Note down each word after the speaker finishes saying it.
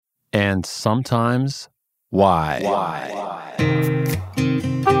And sometimes, why?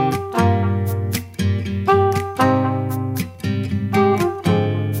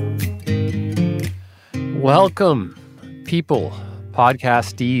 Welcome, people,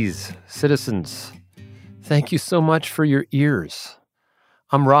 podcastees, citizens. Thank you so much for your ears.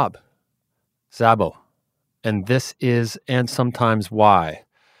 I'm Rob Szabo, and this is And Sometimes Why.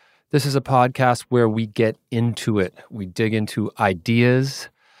 This is a podcast where we get into it. We dig into ideas,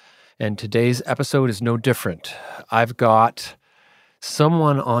 and today's episode is no different. I've got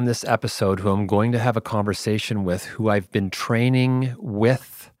someone on this episode who I'm going to have a conversation with, who I've been training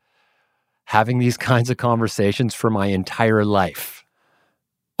with having these kinds of conversations for my entire life.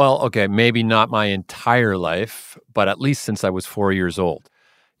 Well, okay, maybe not my entire life, but at least since I was 4 years old.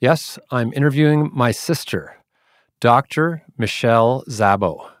 Yes, I'm interviewing my sister, Dr. Michelle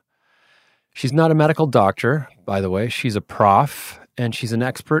Szabo. She's not a medical doctor, by the way. She's a prof, and she's an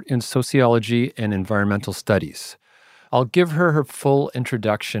expert in sociology and environmental studies. I'll give her her full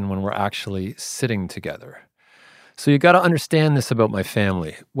introduction when we're actually sitting together. So you got to understand this about my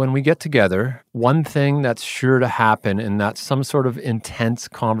family. When we get together, one thing that's sure to happen, and that's some sort of intense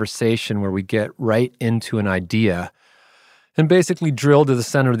conversation where we get right into an idea and basically drill to the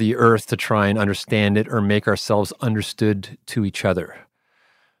center of the earth to try and understand it or make ourselves understood to each other.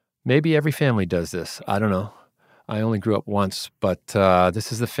 Maybe every family does this. I don't know. I only grew up once, but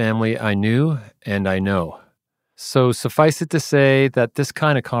this is the family I knew and I know. So suffice it to say that this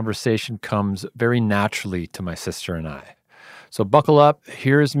kind of conversation comes very naturally to my sister and I. So buckle up.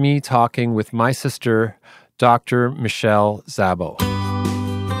 Here's me talking with my sister, Dr. Michelle Szabo.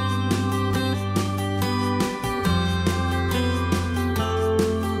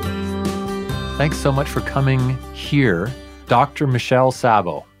 Thanks so much for coming here, Dr. Michelle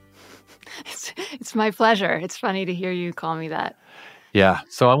Szabo. It's my pleasure. It's funny to hear you call me that. Yeah,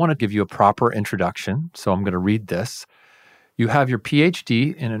 so I want to give you a proper introduction, so I'm going to read this. You have your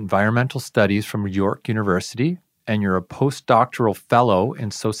PhD in environmental studies from York University, and you're a postdoctoral fellow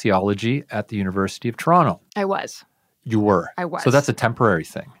in sociology at the University of Toronto. I was. You were? I was. So that's a temporary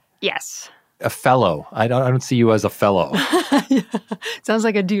thing. Yes. A fellow. I don't see you as a fellow. Yeah. Sounds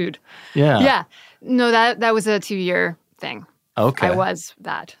like a dude. Yeah. Yeah. No, that was a 2-year thing. Okay. I was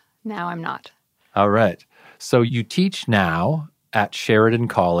that. Now I'm not. All right. So you teach now at Sheridan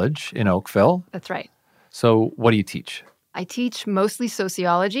College in Oakville. That's right. So what do you teach? I teach mostly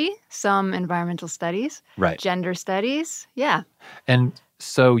sociology, some environmental studies, Right. Gender studies. Yeah. And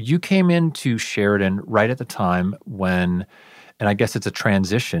so you came into Sheridan right at the time when, and I guess it's a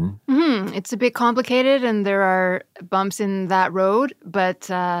transition. It's a bit complicated and there are bumps in that road, but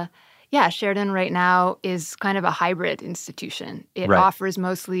Sheridan right now is kind of a hybrid institution. It Right. offers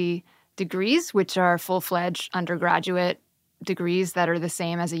mostly degrees, which are full-fledged undergraduate degrees that are the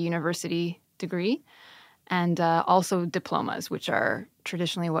same as a university degree, and also diplomas, which are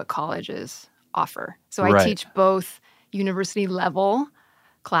traditionally what colleges offer. So I Right. teach both university-level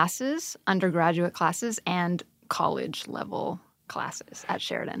classes, undergraduate classes, and college-level classes at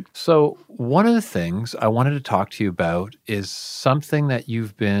Sheridan. So one of the things I wanted to talk to you about is something that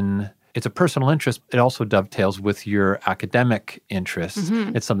it's a personal interest. It also dovetails with your academic interests.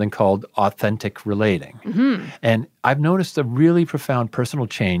 Mm-hmm. It's something called authentic relating. Mm-hmm. And I've noticed a really profound personal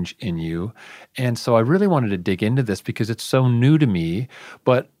change in you. And so I really wanted to dig into this because it's so new to me.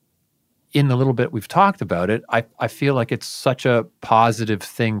 But in the little bit we've talked about it, I feel like it's such a positive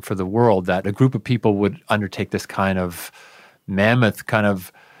thing for the world that a group of people would undertake this kind of mammoth kind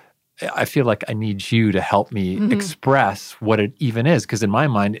of, I feel like I need you to help me express what it even is. Because in my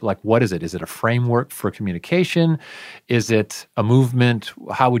mind, like, what is it? Is it a framework for communication? Is it a movement?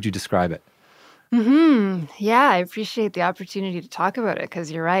 How would you describe it? Yeah, I appreciate the opportunity to talk about it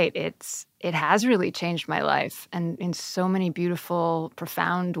because you're right. It has really changed my life and in so many beautiful,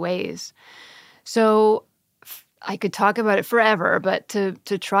 profound ways. So I could talk about it forever, but to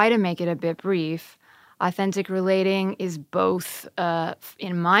try to make it a bit brief, authentic relating is both,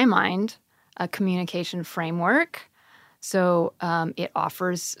 in my mind, a communication framework. So it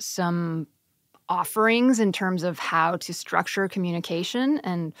offers some offerings in terms of how to structure communication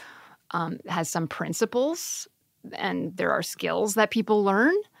and has some principles, and there are skills that people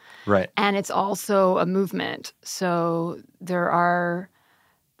learn. Right. And it's also a movement. So there are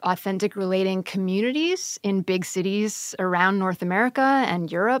authentic relating communities in big cities around North America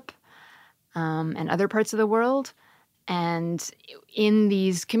and Europe and other parts of the world. And in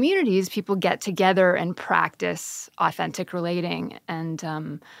these communities, people get together and practice authentic relating.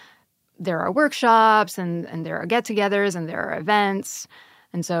 And there are workshops and there are get-togethers and there are events.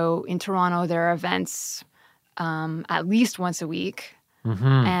 And so in Toronto, there are events at least once a week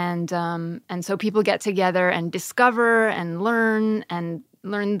And so people get together and discover and learn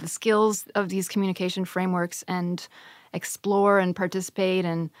the skills of these communication frameworks and explore and participate,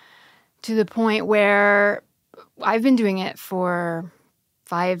 and to the point where I've been doing it for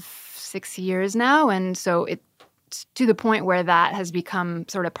 5-6 years now, and so it's to the point where that has become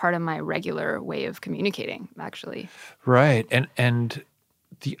sort of part of my regular way of communicating, actually. Right. And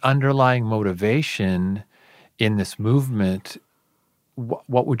the underlying motivation in this movement,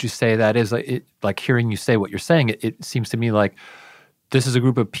 what would you say that is? Like hearing you say what you're saying, it seems to me like this is a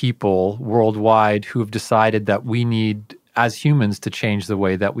group of people worldwide who have decided that we need, as humans, to change the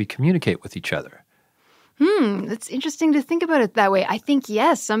way that we communicate with each other. It's interesting to think about it that way. I think,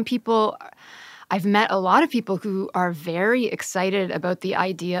 yes, some people, I've met a lot of people who are very excited about the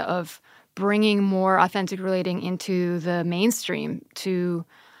idea of bringing more authentic relating into the mainstream to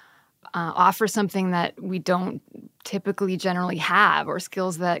offer something that we don't typically generally have, or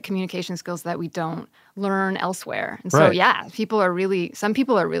communication skills that we don't learn elsewhere. And so, yeah, some people are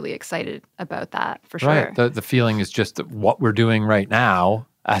really excited about that, for sure. Right. The feeling is just that what we're doing right now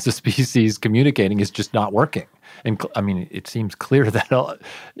as a species communicating is just not working. And I mean, it seems clear that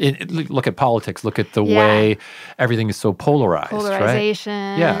look at politics, look at the way everything is so polarized.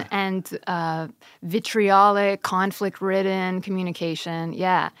 Polarization, right? And vitriolic, conflict-ridden communication.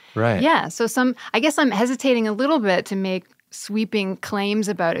 Yeah. Right. Yeah. So I guess I'm hesitating a little bit to make sweeping claims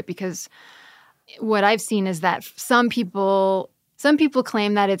about it, because what I've seen is that some people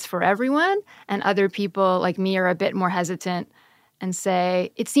claim that it's for everyone, and other people like me are a bit more hesitant and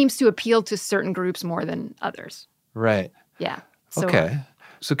say it seems to appeal to certain groups more than others. Right. Yeah. Okay.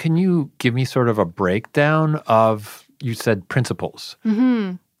 So can you give me sort of a breakdown of, you said, principles?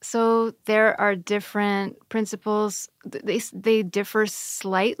 Mm-hmm. So there are different principles. They differ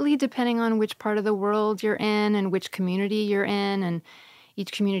slightly depending on which part of the world you're in and which community you're in. And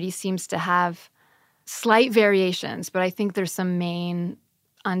each community seems to have slight variations, but I think there's some main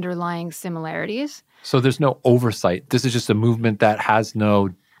underlying similarities. So there's no oversight. This is just a movement that has no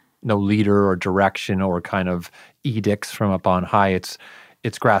leader or direction or kind of edicts from up on high. It's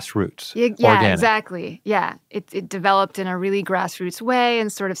grassroots. Yeah, organic. Exactly. Yeah. It developed in a really grassroots way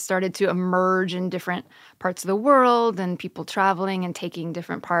and sort of started to emerge in different parts of the world, and people traveling and taking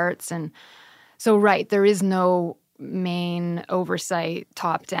different parts. And so, right, there is no main oversight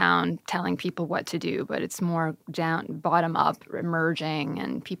top down telling people what to do, but it's more bottom up, emerging,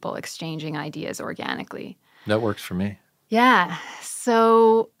 and people exchanging ideas organically. That works for me. Yeah.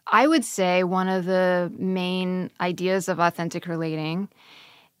 So I would say one of the main ideas of authentic relating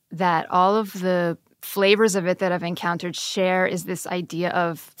that all of the flavors of it that I've encountered share is this idea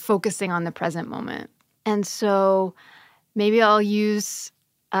of focusing on the present moment. And so maybe I'll use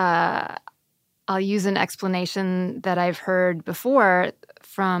an explanation that I've heard before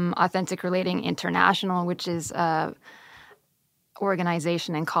from Authentic Relating International, which is an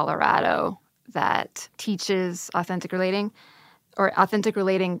organization in Colorado that teaches authentic relating, or authentic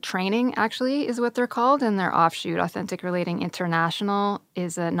relating training, actually, is what they're called. And their offshoot, Authentic Relating International,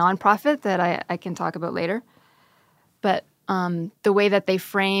 is a nonprofit that I can talk about later. But the way that they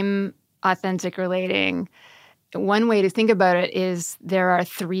frame authentic relating, one way to think about it is there are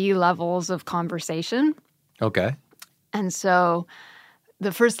 3 levels of conversation. Okay. And so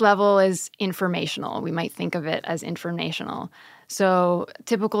the first level is informational. We might think of it as informational. So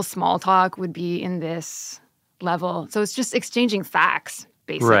typical small talk would be in this level. So it's just exchanging facts,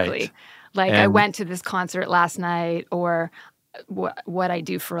 basically. Right. Like, I went to this concert last night, or what I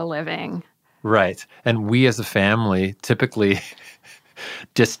do for a living. Right. And we as a family typically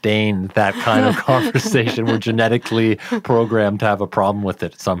disdain that kind of conversation. We're genetically programmed to have a problem with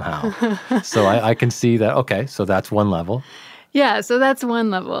it somehow. So I can see that. Okay, so that's one level. Yeah, so that's one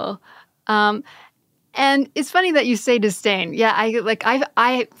level. And it's funny that you say disdain. Yeah,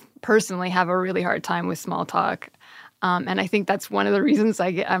 I personally have a really hard time with small talk. And I think that's one of the reasons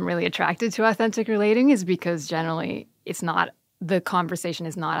I'm really attracted to authentic relating, is because generally the conversation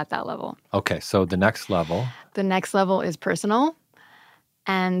is not at that level. Okay, so the next level. The next level is personal.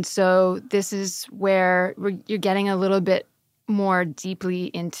 And so this is where you're getting a little bit more deeply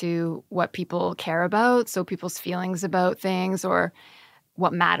into what people care about. So people's feelings about things, or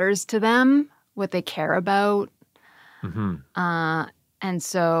what matters to them, what they care about. Mm-hmm. And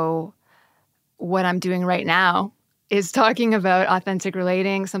so what I'm doing right now is talking about authentic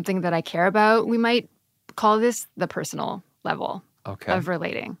relating, something that I care about. We might call this the personal level of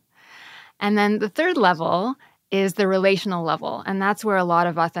relating. And then the third level is the relational level. And that's where a lot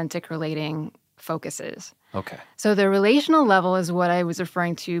of authentic relating focus is. Okay. So the relational level is what I was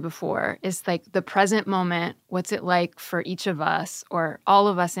referring to before. Is like the present moment. What's it like for each of us or all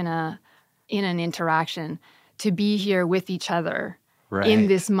of us in an interaction to be here with each other in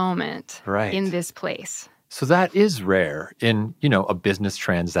this moment, in this place? So that is rare in, a business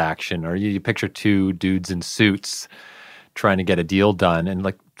transaction, or you picture two dudes in suits trying to get a deal done, and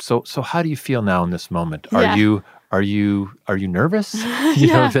like, so how do you feel now in this moment? Are you nervous?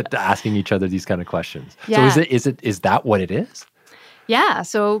 That asking each other these kind of questions. Yeah. So is that what it is? Yeah.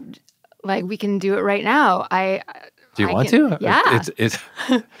 So like we can do it right now. Do you want to? Yeah. It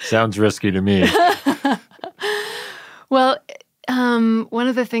sounds risky to me. Well, one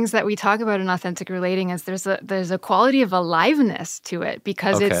of the things that we talk about in authentic relating is there's a quality of aliveness to it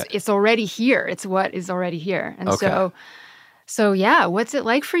because it's already here. It's what is already here. And so yeah, what's it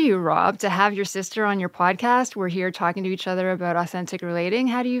like for you, Rob, to have your sister on your podcast? We're here talking to each other about authentic relating.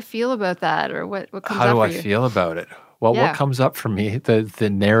 How do you feel about that, or what comes up for you? How do I feel about it? Well, what comes up for me, the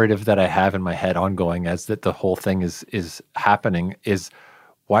narrative that I have in my head ongoing as that the whole thing is happening is,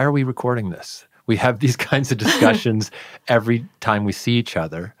 why are we recording this? We have these kinds of discussions every time we see each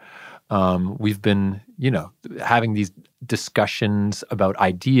other. We've been, having these discussions about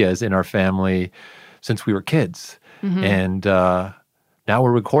ideas in our family since we were kids. Mm-hmm. And now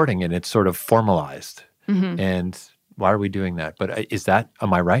we're recording and it's sort of formalized. Mm-hmm. And why are we doing that? But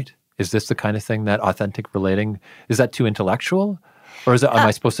am I right? Is this the kind of thing that authentic relating, is that too intellectual? Or am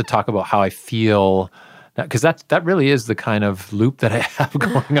I supposed to talk about how I feel? Because that really is the kind of loop that I have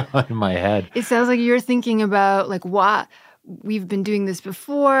going on in my head. It sounds like you're thinking about like what we've been doing this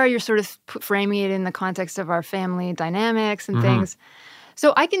before. You're sort of framing it in the context of our family dynamics and things.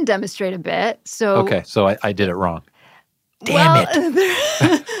 So I can demonstrate a bit. Okay, so I did it wrong. Damn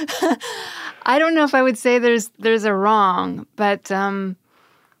it. I don't know if I would say there's a wrong, but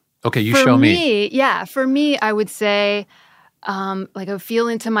okay, you show me. Yeah, for me, I would say like I feel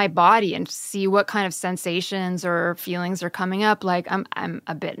into my body and see what kind of sensations or feelings are coming up. Like I'm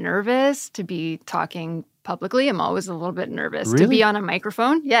a bit nervous to be talking publicly. I'm always a little bit nervous to be on a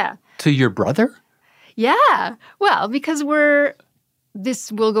microphone. Yeah. To your brother? Yeah. Well, because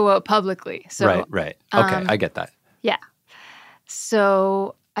this will go out publicly. So Right. Okay, I get that. Yeah.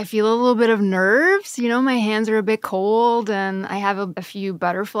 So I feel a little bit of nerves. My hands are a bit cold and I have a few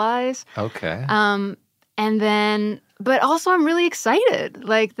butterflies. Okay. But also I'm really excited,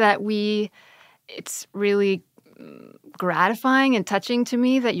 like that it's really gratifying and touching to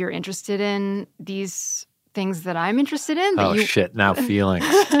me that you're interested in these things that I'm interested in. Shit, now feelings.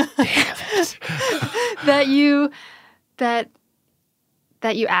 Damn it.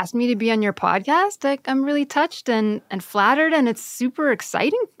 that you asked me to be on your podcast. I'm really touched and flattered, and it's super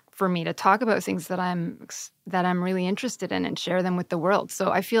exciting for me to talk about things that I'm really interested in and share them with the world.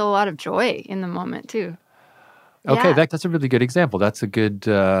 So I feel a lot of joy in the moment too. Okay, yeah. That's a really good example. That's a good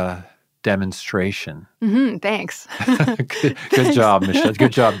demonstration. Mm-hmm, thanks. Good job, Michelle.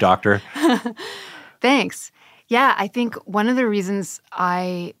 Good job, doctor. Thanks. Yeah, I think one of the reasons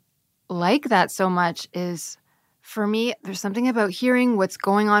I like that so much is, for me, there's something about hearing what's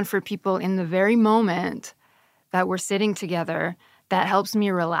going on for people in the very moment that we're sitting together that helps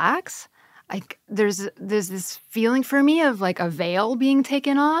me relax. There's this feeling for me of like a veil being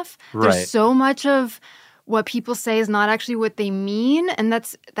taken off. Right. There's so much of what people say is not actually what they mean, and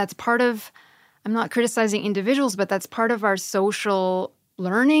that's part of, I'm not criticizing individuals, but that's part of our social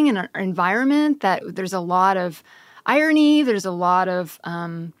learning and our environment, that there's a lot of irony, there's a lot of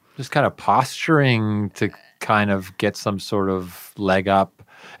just kind of posturing to kind of get some sort of leg up.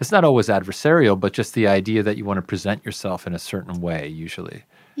 It's not always adversarial, but just the idea that you want to present yourself in a certain way, usually.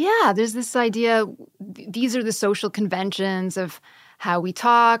 Yeah, there's this idea, these are the social conventions of how we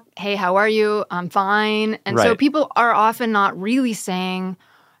talk. Hey, how are you? I'm fine. And so people are often not really saying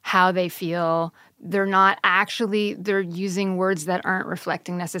how they feel. They're using words that aren't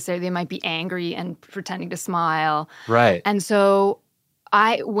reflecting necessarily. They might be angry and pretending to smile. Right. And so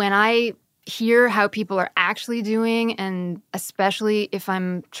when I hear how people are actually doing, and especially if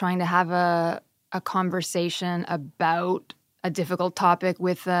I'm trying to have a conversation about a difficult topic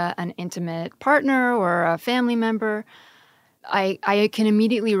with an intimate partner or a family member, I can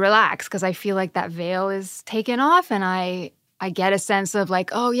immediately relax because I feel like that veil is taken off, and I get a sense of like,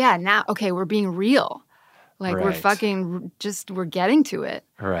 oh yeah, now, okay, we're being real. Like we're getting to it.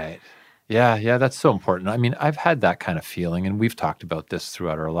 Right. Yeah, that's so important. I mean, I've had that kind of feeling, and we've talked about this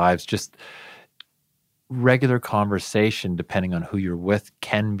throughout our lives. Just regular conversation, depending on who you're with,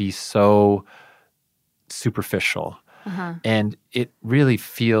 can be so superficial. Uh-huh. And it really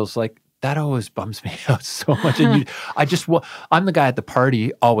feels like That always bums me out so much. And I'm the guy at the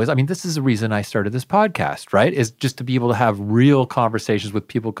party always. I mean, this is the reason I started this podcast, right? Is just to be able to have real conversations with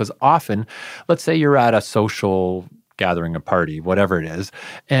people. Because often, let's say you're at a social gathering, a party, whatever it is,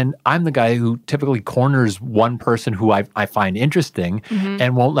 and I'm the guy who typically corners one person who I find interesting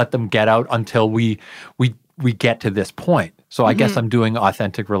and won't let them get out until we get to this point. So I guess I'm doing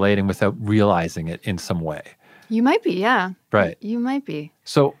authentic relating without realizing it in some way. You might be, yeah. Right. You might be.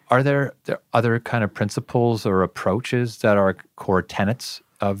 So are there other kind of principles or approaches that are core tenets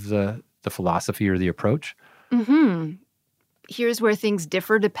of the philosophy or the approach? Here's where things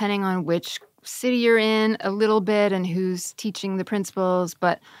differ depending on which city you're in a little bit and who's teaching the principles.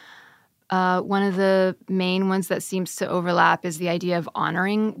 But one of the main ones that seems to overlap is the idea of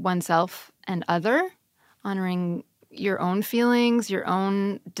honoring oneself and other, honoring your own feelings, your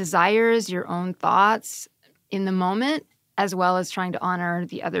own desires, your own thoughts in the moment, as well as trying to honor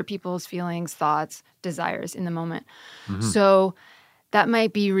the other people's feelings, thoughts, desires in the moment. So that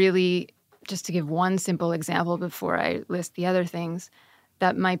might be really, just to give one simple example before I list the other things,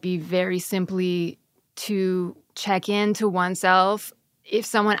 that might be very simply to check in to oneself. If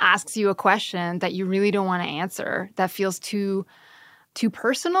someone asks you a question that you really don't want to answer, that feels too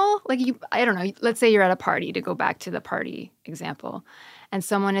personal, I don't know, let's say you're at a party, to go back to the party example, and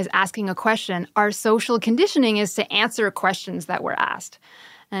someone is asking a question, our social conditioning is to answer questions that were asked.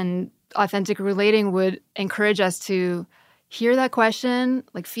 And authentic relating would encourage us to hear that question,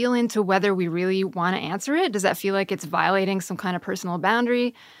 feel into whether we really want to answer it. Does that feel like it's violating some kind of personal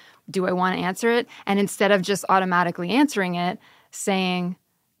boundary? Do I want to answer it? And instead of just automatically answering it, saying,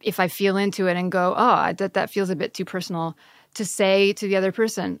 if I feel into it and go, that feels a bit too personal, to say to the other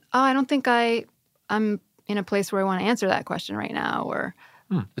person, I don't think I'm in a place where I want to answer that question right now. Or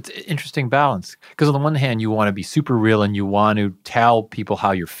it's an interesting balance. Because on the one hand, you want to be super real and you want to tell people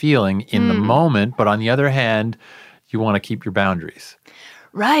how you're feeling in the moment. But on the other hand, you want to keep your boundaries.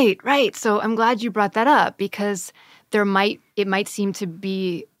 Right. So I'm glad you brought that up, because it might seem to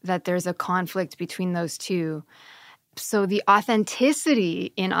be that there's a conflict between those two. So the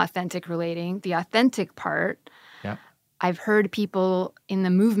authenticity in authentic relating, the authentic part, I've heard people in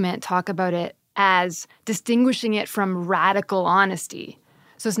the movement talk about it as distinguishing it from radical honesty.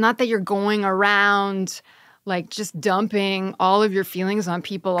 So it's not that you're going around just dumping all of your feelings on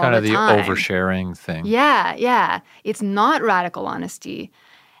people all the time. Kind of the oversharing thing. Yeah. It's not radical honesty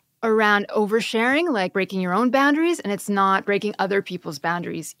around oversharing, like breaking your own boundaries, and it's not breaking other people's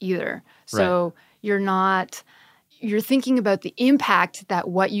boundaries either. So you're thinking about the impact that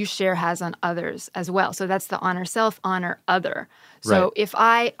what you share has on others as well. So that's the honor self, honor other. So if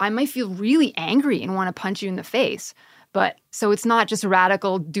I might feel really angry and want to punch you in the face, but so it's not just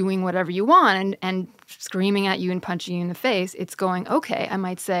radical doing whatever you want and screaming at you and punching you in the face. It's going, okay, I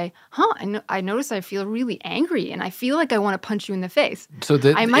might say, I notice I feel really angry and I feel like I want to punch you in the face. So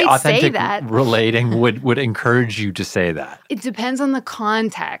I might authentic say that. Relating would encourage you to say that. It depends on the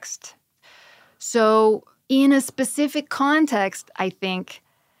context. So in a specific context, I think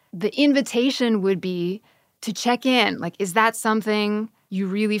the invitation would be to check in. Is that something you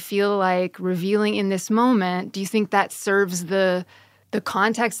really feel like revealing in this moment? Do you think that serves the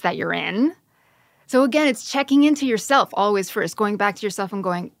context that you're in? So again, it's checking into yourself always first, going back to yourself and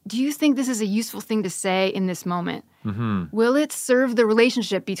going, do you think this is a useful thing to say in this moment? Will it serve the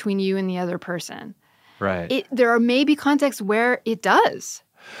relationship between you and the other person? Right. There are maybe contexts where it does.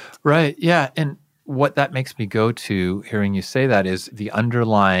 Right, yeah. And what that makes me go to, hearing you say that, is the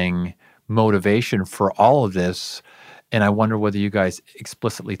underlying motivation for all of this. And I wonder whether you guys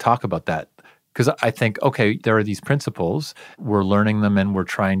explicitly talk about that. Because I think, okay, there are these principles, we're learning them and we're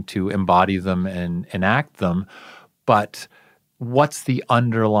trying to embody them and enact them. But what's the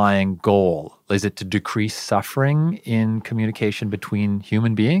underlying goal? Is it to decrease suffering in communication between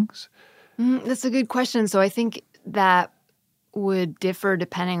human beings? That's a good question. So I think that would differ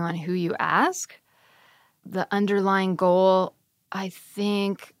depending on who you ask. The underlying goal, I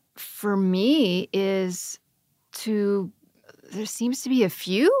think, for me is there seems to be a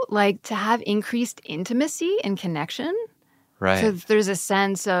few, to have increased intimacy and connection. Right. So there's a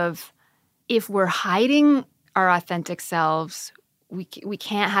sense of, if we're hiding our authentic selves, we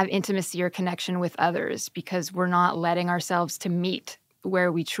can't have intimacy or connection with others because we're not letting ourselves to meet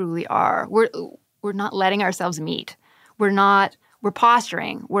where we truly are. We're not letting ourselves meet. We're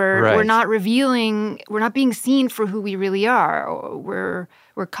posturing. We're not revealing. We're not being seen for who we really are. We're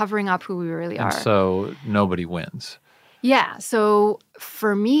covering up who we really are. And so nobody wins. Yeah. So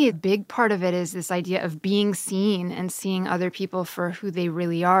for me, a big part of it is this idea of being seen and seeing other people for who they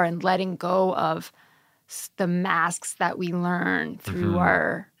really are and letting go of the masks that we learn through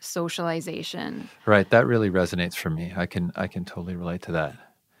our socialization. Right. That really resonates for me. I can totally relate to that.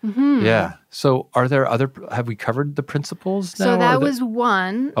 Mm-hmm. Yeah. So are there have we covered the principles now? So that was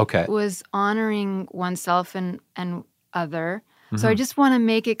one, Okay. was honoring oneself and other. So I just want to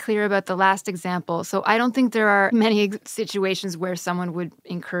make it clear about the last example. So I don't think there are many situations where someone would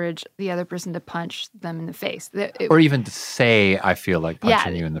encourage the other person to punch them in the face. Or even to say, I feel like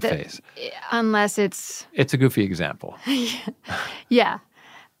punching you in the face. Unless it's... It's a goofy example. Yeah.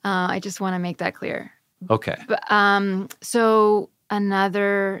 I just want to make that clear. Okay. But, so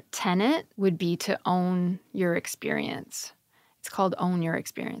another tenet would be to own your experience. It's called Own Your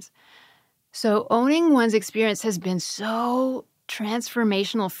Experience. So owning one's experience has been so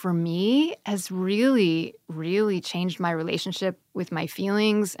transformational for me, has really, really changed my relationship with my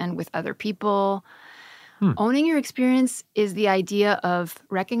feelings and with other people. Owning your experience is the idea of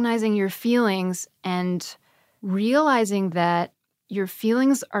recognizing your feelings and realizing that your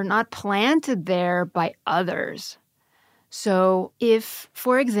feelings are not planted there by others. So if,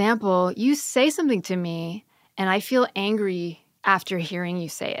 for example, you say something to me and I feel angry after hearing you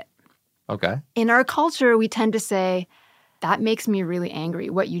say it. Okay. In our culture, we tend to say, that makes me really angry,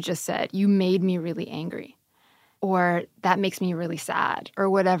 what you just said. You made me really angry. Or that makes me really sad, or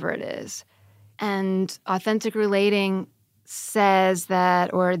whatever it is. And authentic relating says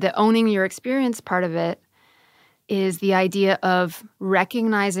that, or the owning your experience part of it, is the idea of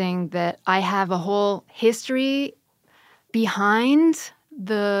recognizing that I have a whole history behind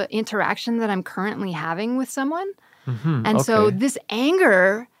the interaction that I'm currently having with someone. And so this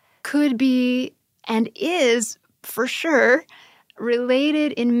anger could be and is for sure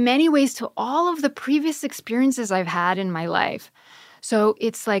related in many ways to all of the previous experiences I've had in my life. So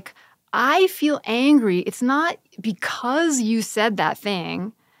it's like, I feel angry. It's not because you said that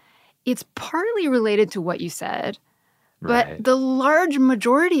thing. It's partly related to what you said. But the large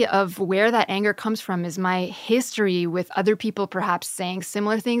majority of where that anger comes from is my history with other people perhaps saying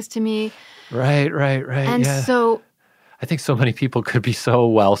similar things to me. Right. And so... I think so many people could be so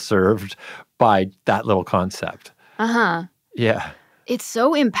well served by that little concept. Yeah. It's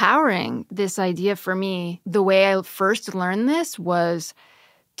so empowering, this idea for me. The way I first learned this was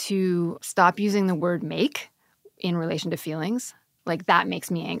to stop using the word make in relation to feelings. Like, that makes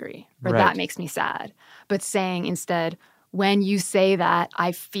me angry, or that makes me sad. But saying instead, when you say that,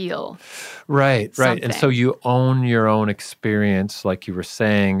 I feel Right. something. And so you own your own experience, like you were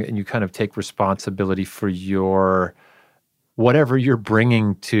saying, and you kind of take responsibility for your... whatever you're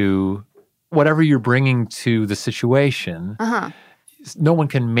bringing to the situation. No one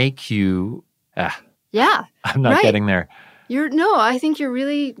can make you. Yeah, I'm not getting there. I think you're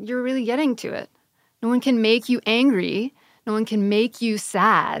really getting to it. No one can make you angry. No one can make you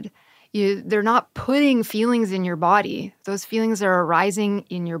sad. They're not putting feelings in your body. Those feelings are arising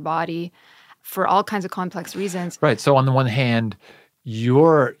in your body for all kinds of complex reasons. Right. So on the one hand,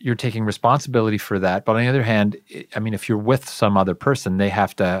 you're taking responsibility for that, but on the other hand, I mean, if you're with some other person, they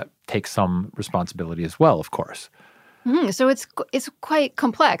have to take some responsibility as well, of course. So it's quite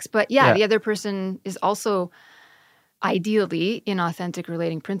complex, but the other person is also ideally, in authentic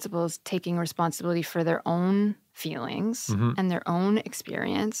relating principles, taking responsibility for their own feelings and their own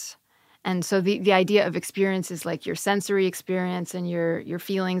experience. And so the idea of experience is like your sensory experience and your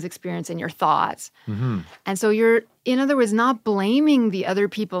feelings experience and your thoughts. And so you're, in other words, not blaming the other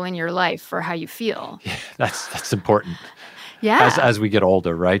people in your life for how you feel. Yeah, that's important. Yeah. As we get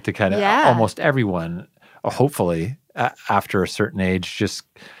older, right? To kind of almost everyone, hopefully, after a certain age, just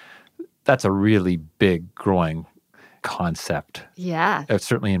that's a really big growing concept. Yeah.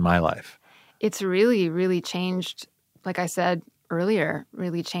 Certainly in my life. It's really, really changed, like I said earlier,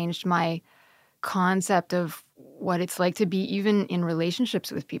 really changed my concept of what it's like to be even in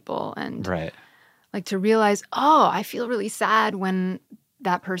relationships with people. And like to realize, I feel really sad when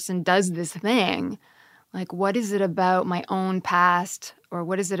that person does this thing. Like, what is it about my own past, or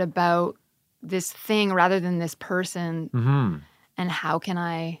what is it about this thing rather than this person? And how can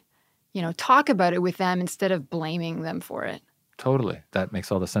I, talk about it with them instead of blaming them for it? Totally. That makes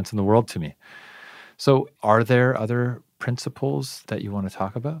all the sense in the world to me. So are there other principles that you want to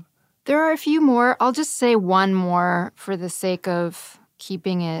talk about? There are a few more. I'll just say one more for the sake of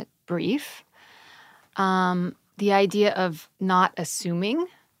keeping it brief. The idea of not assuming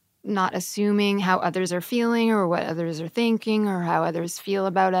how others are feeling or what others are thinking or how others feel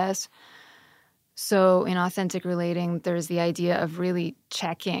about us. So in authentic relating, there's the idea of really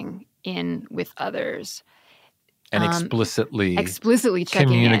checking in with others. And explicitly checking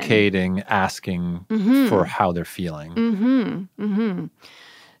communicating, asking for how they're feeling.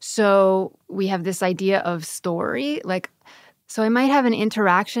 So we have this idea of story. So I might have an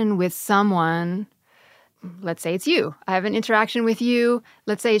interaction with someone. Let's say it's you. I have an interaction with you.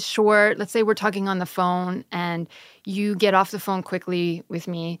 Let's say it's short. Let's say we're talking on the phone and you get off the phone quickly with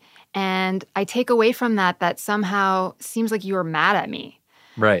me. And I take away from that somehow seems like you were mad at me.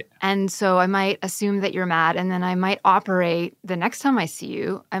 Right. And so I might assume that you're mad, and then I might operate the next time I see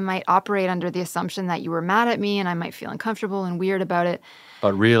you. I might operate under the assumption that you were mad at me, and I might feel uncomfortable and weird about it.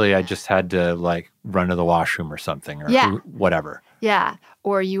 But really, I just had to run to the washroom or something, or whatever. Yeah.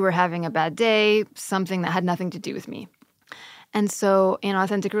 Or you were having a bad day, something that had nothing to do with me. And so in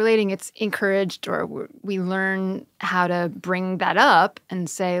authentic relating, it's encouraged, or we learn how to bring that up and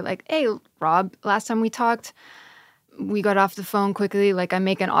say hey, Rob, last time we talked, we got off the phone quickly. I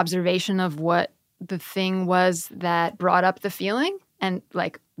make an observation of what the thing was that brought up the feeling. And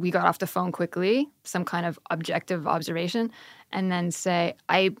we got off the phone quickly, some kind of objective observation, and then say,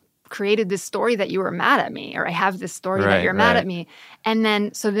 I created this story that you were mad at me, or I have this story that you're mad at me. And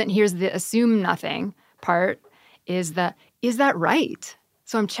then, so then here's the assume nothing part is that right?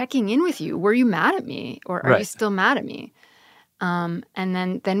 So I'm checking in with you. Were you mad at me, or are you still mad at me? And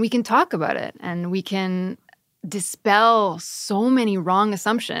then we can talk about it, and we can dispel so many wrong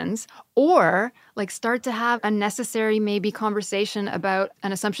assumptions, or start to have a necessary maybe conversation about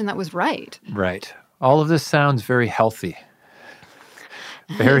an assumption that was right. Right. All of this sounds very healthy.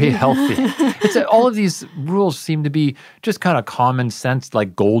 Very healthy. All of these rules seem to be just kind of common sense,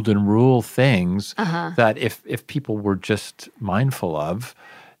 golden rule things that if people were just mindful of,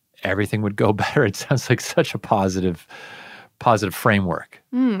 everything would go better. It sounds like such a positive framework.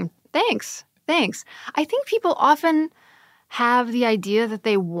 Thanks. I think people often have the idea that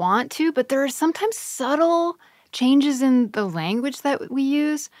they want to, but there are sometimes subtle changes in the language that we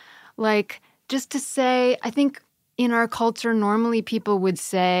use. Just to say, I think in our culture, normally people would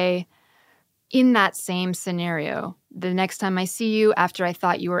say, in that same scenario, the next time I see you after I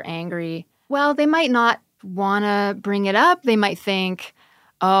thought you were angry, well, they might not want to bring it up. They might think,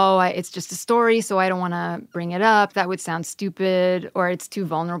 it's just a story, so I don't want to bring it up. That would sound stupid, or it's too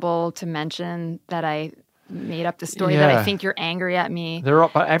vulnerable to mention that I made up the story that I think you're angry at me.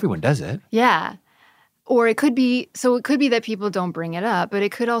 Everyone does it. Yeah. Or it could be that people don't bring it up, but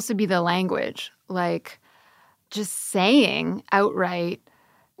it could also be the language, just saying outright,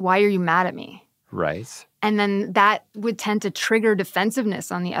 why are you mad at me? Right. And then that would tend to trigger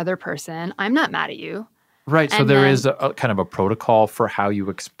defensiveness on the other person. I'm not mad at you. Right. So there is a kind of a protocol for how you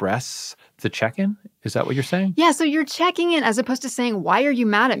express the check-in? Is that what you're saying? Yeah. So you're checking in as opposed to saying, why are you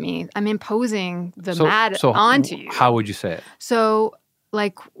mad at me? I'm imposing the mad onto you. How would you say it? So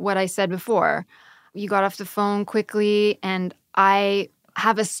what I said before, you got off the phone quickly and I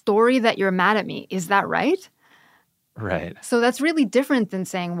have a story that you're mad at me. Is that right? Right. So that's really different than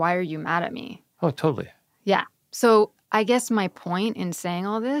saying, why are you mad at me? Oh, totally. Yeah. So I guess my point in saying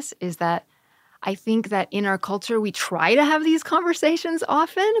all this is that I think that in our culture, we try to have these conversations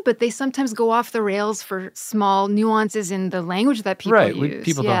often, but they sometimes go off the rails for small nuances in the language that people use. Right.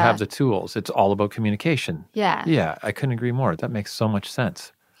 People don't have the tools. It's all about communication. Yeah. Yeah. I couldn't agree more. That makes so much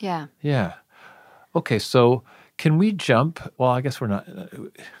sense. Yeah. Yeah. Okay. So can we jump? Well, I guess we're not.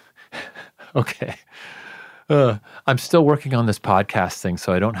 Okay. I'm still working on this podcast thing,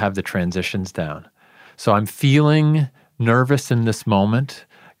 so I don't have the transitions down. So I'm feeling nervous in this moment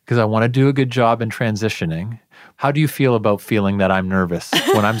because I want to do a good job in transitioning. How do you feel about feeling that I'm nervous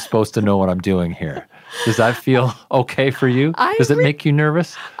when I'm supposed to know what I'm doing here? Does that feel okay for you? Does it make you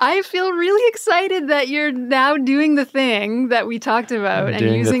nervous? I feel really excited that you're now doing the thing that we talked about and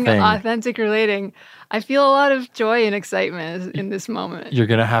using authentic relating. I feel a lot of joy and excitement in this moment. You're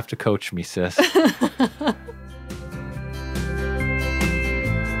going to have to coach me, sis.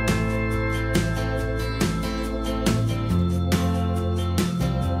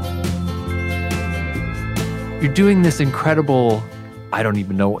 You're doing this incredible, I don't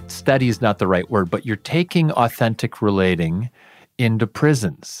even know, study is not the right word, but you're taking authentic relating into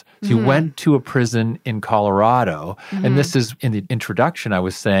prisons. So you went to a prison in Colorado, and this is in the introduction I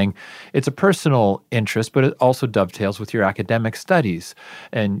was saying, it's a personal interest, but it also dovetails with your academic studies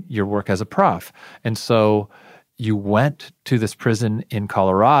and your work as a prof. And so you went to this prison in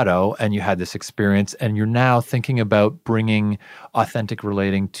Colorado and you had this experience, and you're now thinking about bringing authentic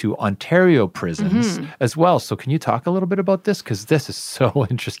relating to Ontario prisons as well. So can you talk a little bit about this? Because this is so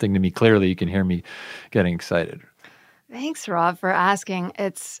interesting to me. Clearly, you can hear me getting excited. Thanks, Rob, for asking.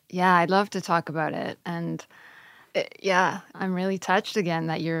 I'd love to talk about it. And I'm really touched again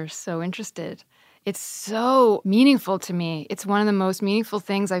that you're so interested. It's so meaningful to me. It's one of the most meaningful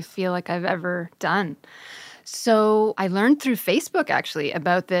things I feel like I've ever done. So I learned through Facebook actually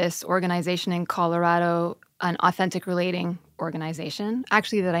about this organization in Colorado, an authentic relating organization,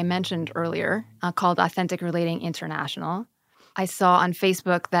 actually that I mentioned earlier, called Authentic Relating International. I saw on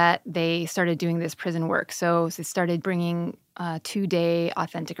Facebook that they started doing this prison work. So they started bringing a 2-day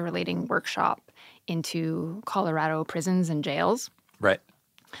authentic relating workshop into Colorado prisons and jails. Right.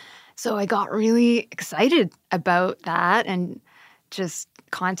 So I got really excited about that and just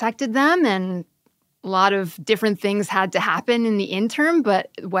contacted them, and a lot of different things had to happen in the interim. But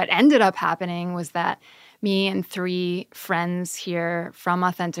what ended up happening was that me and 3 friends here from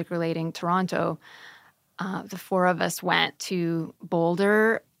Authentic Relating Toronto, the 4 of us went to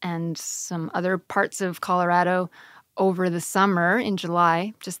Boulder and some other parts of Colorado over the summer in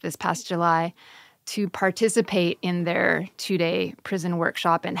July, just this past July, to participate in their 2-day prison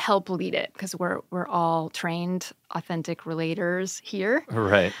workshop and help lead it, because we're all trained authentic relators here.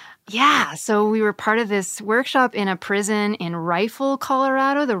 Right. Yeah, so we were part of this workshop in a prison in Rifle,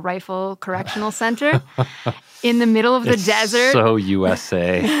 Colorado, the Rifle Correctional Center, in the middle of the desert. So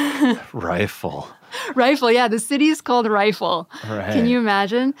USA. Rifle. Rifle, yeah, the city is called Rifle. Right. Can you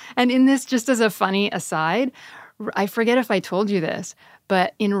imagine? And in this, just as a funny aside, I forget if I told you this,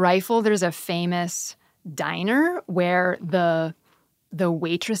 but in Rifle, there's a famous diner where the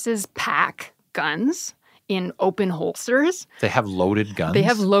waitresses pack guns in open holsters. They have loaded guns? They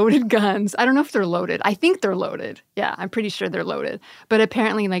have loaded guns. I don't know if they're loaded. I think they're loaded. Yeah, I'm pretty sure they're loaded. But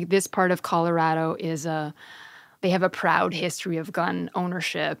apparently, like, this part of Colorado is they have a proud history of gun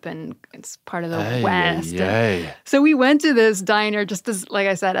ownership, and it's part of the West. So we went to this diner just as, like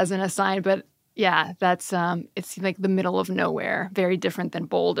I said, as an aside, but yeah, that's it's like the middle of nowhere, very different than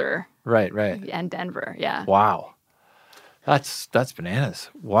Boulder. Right. And Denver, yeah. Wow. That's bananas.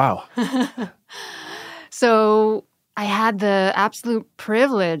 Wow. So I had the absolute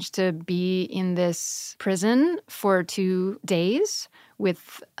privilege to be in this prison for 2 days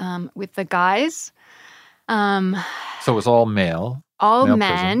with the guys. So it was all male? All male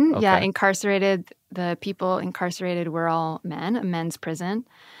men, okay. yeah, incarcerated. The people incarcerated were all men, a men's prison.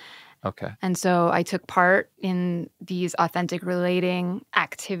 Okay. And so I took part in these authentic relating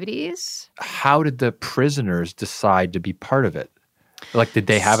activities. How did the prisoners decide to be part of it? Like, did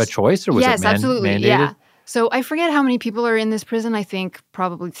they have a choice, or was yes, it absolutely, mandated? Yeah. So I forget how many people are in this prison. I think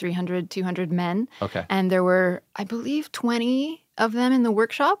probably 300, 200 men. Okay. And there were, I believe, 20 of them in the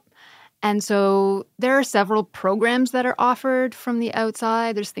workshop. And so there are several programs that are offered from the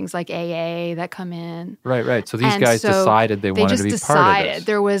outside. There's things like AA that come in. Right. So these guys decided they wanted to be part of this.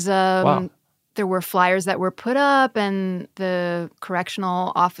 There was Wow. There were flyers that were put up, and the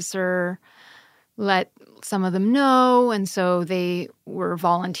correctional officer let some of them know. And so they were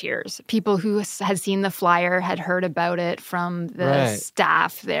volunteers. People who had seen the flyer had heard about it from the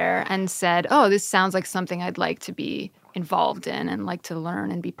staff there and said, oh, this sounds like something I'd like to be involved in and like to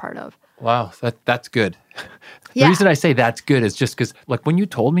learn and be part of. Wow, that's good. The reason I say that's good is just because, like, when you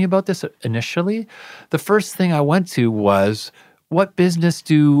told me about this initially, the first thing I went to was, what business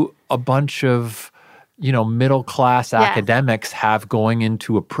do a bunch of, middle-class academics have going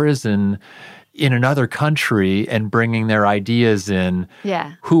into a prison in another country and bringing their ideas in?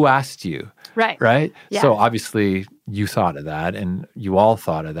 Yeah. Who asked you? Right? Yeah. So obviously you thought of that, and you all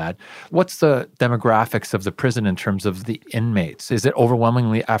thought of that. What's the demographics of the prison in terms of the inmates? Is it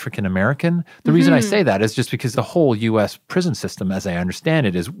overwhelmingly African American? The reason I say that is just because the whole U.S. prison system, as I understand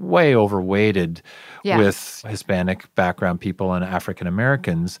it, is way overweighted with Hispanic background people and African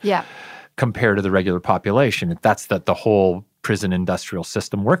Americans compared to the regular population. That's that the whole prison industrial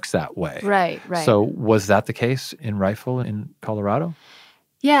system works that way. Right. So was that the case in Rifle in Colorado?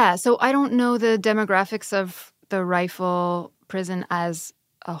 Yeah, so I don't know the demographics of the Rifle prison as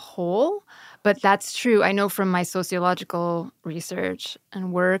a whole, but that's true. I know from my sociological research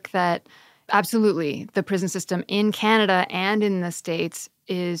and work that absolutely the prison system in Canada and in the States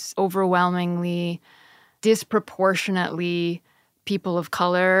is overwhelmingly, disproportionately people of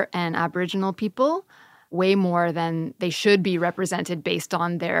color and Aboriginal people, way more than they should be represented based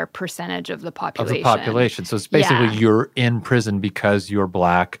on their percentage of the population. So it's basically you're in prison because you're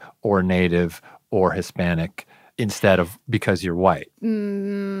Black or Native or Hispanic instead of because you're white.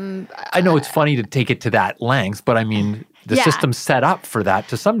 I know it's funny to take it to that length, but I mean, the system's set up for that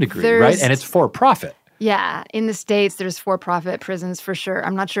to some degree, right? And it's for profit. Yeah. In the States, there's for-profit prisons for sure.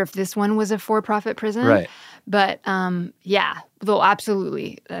 I'm not sure if this one was a for-profit prison. Right. But though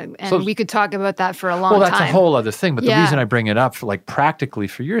absolutely. And we could talk about that for a long time. Well, that's a whole other thing. But the reason I bring it up for, like, practically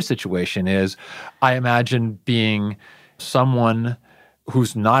for your situation is I imagine being someone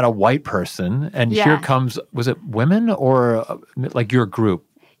who's not a white person, and here comes, was it women or like your group?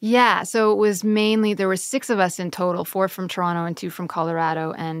 Yeah, so it was mainly, there were 6 of us in total, 4 from Toronto and 2 from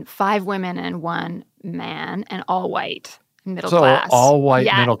Colorado, and 5 women and 1 man, and all white, middle So class. all white,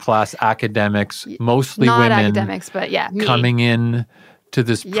 Yeah, middle class academics, mostly not women academics, but yeah, me. coming in to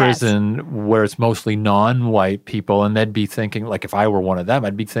this Yes. prison where it's mostly non-white people, and they'd be thinking, like, if I were one of them,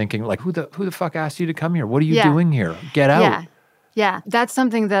 I'd be thinking, like, who the fuck asked you to come here? What are you Yeah. doing here? Get out. Yeah, yeah. That's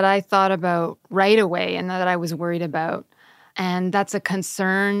something that I thought about right away and that I was worried about. And that's a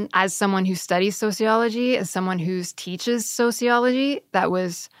concern as someone who studies sociology, as someone who teaches sociology. That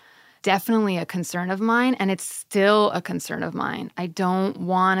was definitely a concern of mine, and it's still a concern of mine. I don't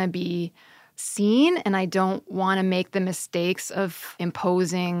want to be seen, and I don't want to make the mistakes of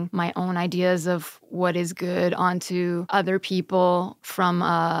imposing my own ideas of what is good onto other people from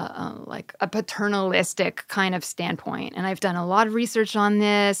a paternalistic kind of standpoint. And I've done a lot of research on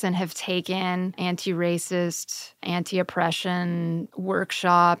this and have taken anti-racist, anti-oppression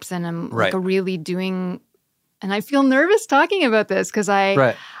workshops, and I'm Right. like really doing. And I feel nervous talking about this because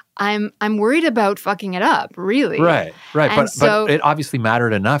Right. I'm worried about fucking it up, really. Right. And But so- it obviously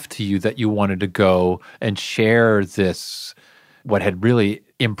mattered enough to you that you wanted to go and share this, what had really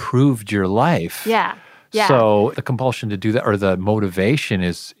improved your life. Yeah. Yeah. So the compulsion to do that, or the motivation,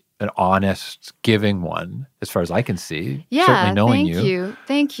 is an honest, giving one, as far as I can see. Yeah, Certainly knowing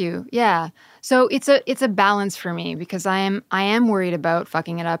Thank you. Yeah. So it's a balance for me because I am worried about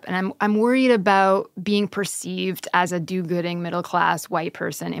fucking it up, and I'm worried about being perceived as a do-gooding middle class white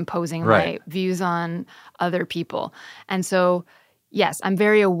person imposing Right. my views on other people. And so yes, I'm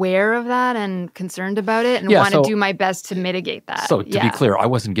very aware of that and concerned about it, and Yeah, want to so- do my best to mitigate that. So to be clear, I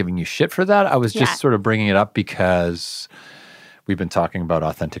wasn't giving you shit for that. I was just Yeah. sort of bringing it up because we've been talking about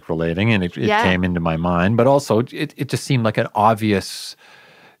authentic relating, and it Yeah. came into my mind. But also, it just seemed like an obvious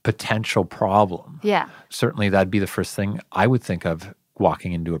potential problem. Yeah. Certainly, that'd be the first thing I would think of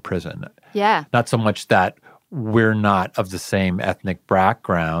walking into a prison. Yeah. Not so much that we're not of the same ethnic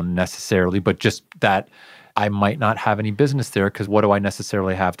background necessarily, but just that I might not have any business there because what do I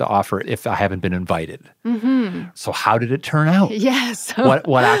necessarily have to offer if I haven't been invited? Mm-hmm. So how did it turn out? Yes.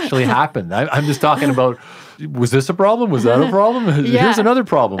 What actually happened? I'm just talking about, was this a problem? Was that a problem? Yeah. Here's another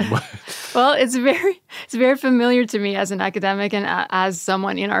problem. Well, it's very familiar to me as an academic and as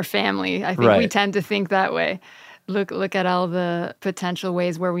someone in our family. I think we Right. tend to think that way. Look at all the potential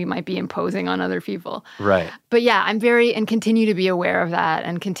ways where we might be imposing on other people. Right. But yeah, I'm and continue to be aware of that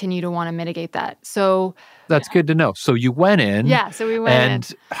and continue to want to mitigate that. So That's good to know. So you went in. yeah, so we went in.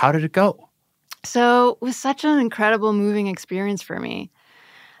 And how did it go? So it was such an incredible, moving experience for me.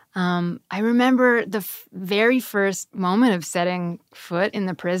 I remember the very first moment of setting foot in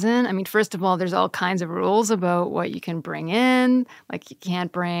the prison. I mean, first of all, there's all kinds of rules about what you can bring in. Like you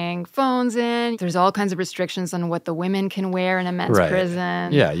can't bring phones in. There's all kinds of restrictions on what the women can wear in a men's Right.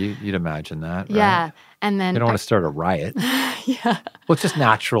 prison. Yeah, you'd imagine that. Right? Yeah. And then You don't want to start a riot. yeah. Well, it's just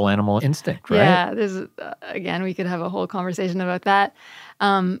natural animal instinct, right? Yeah, there's again, we could have a whole conversation about that.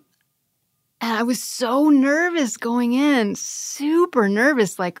 And I was so nervous going in, super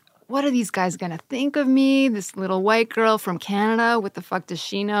nervous. Like, what are these guys going to think of me? This little white girl from Canada, what the fuck does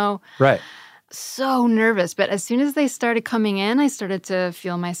she know? Right. So nervous. But as soon as they started coming in, I started to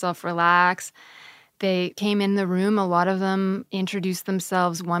feel myself relax. They came in the room. A lot of them introduced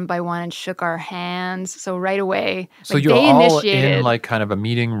themselves one by one and shook our hands. So right away, So like, you're they all initiated. in like kind of a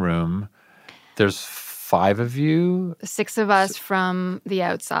meeting room. There's 5 of you. 6 of us from the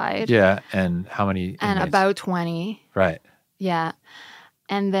outside. Yeah. And how many? And inmates? about 20. Right. Yeah.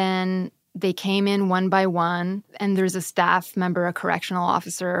 And then they came in one by one, and there's a staff member, a correctional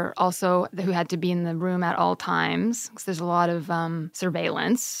officer also who had to be in the room at all times because there's a lot of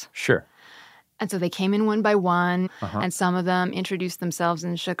surveillance. Sure. And so they came in one by one, Uh-huh. and some of them introduced themselves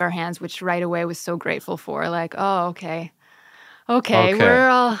and shook our hands, which right away was so grateful for. Like, oh, okay. Okay, we're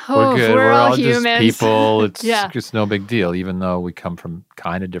all We're good. we're all just humans. people. It's Yeah. just no big deal, even though we come from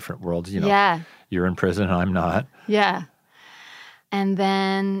kind of different worlds. You know, Yeah. you're in prison, I'm not. Yeah. And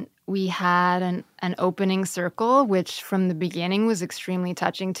then we had an opening circle, which from the beginning was extremely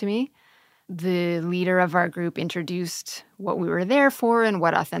touching to me. The leader of our group introduced what we were there for and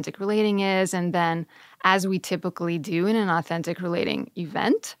what authentic relating is. And then, as we typically do in an authentic relating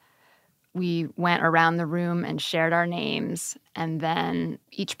event, we went around the room and shared our names. And then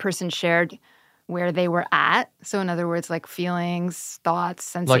each person shared where they were at. So in other words, like feelings, thoughts,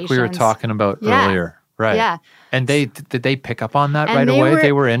 sensations. Like we were talking about Yeah. earlier. Right. Yeah. And did they pick up on that And right they away? were-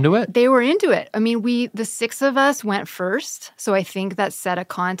 They were into it? They were into it. I mean, the 6 of us went first. So I think that set a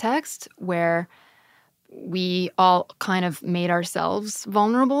context where we all kind of made ourselves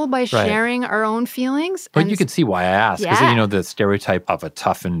vulnerable by sharing our own feelings. But you can see why I asked, because the stereotype of a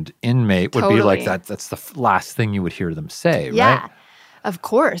toughened inmate would be like that's the last thing you would hear them say, right? Yeah, of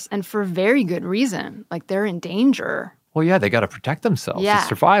course, and for very good reason. Like, they're in danger. Well, yeah, they got to protect themselves. It's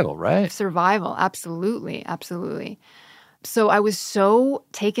survival, right? Survival, absolutely, absolutely. So I was so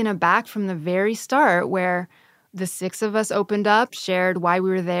taken aback from the very start, where the 6 of us opened up, shared why we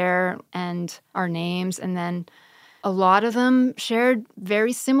were there and our names, and then a lot of them shared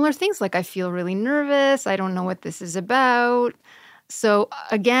very similar things, like, I feel really nervous, I don't know what this is about. So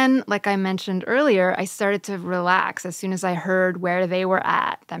again, like I mentioned earlier, I started to relax as soon as I heard where they were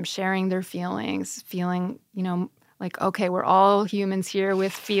at, them sharing their feelings, feeling, like, okay, we're all humans here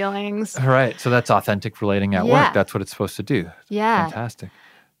with feelings. Right. So that's authentic relating at work. That's what it's supposed to do. Yeah. Fantastic.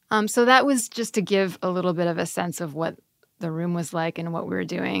 So that was just to give a little bit of a sense of what the room was like and what we were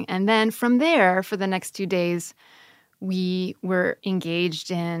doing. And then from there, for the next 2 days, we were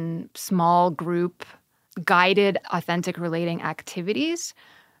engaged in small group guided authentic relating activities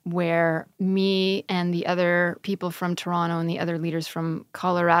where me and the other people from Toronto and the other leaders from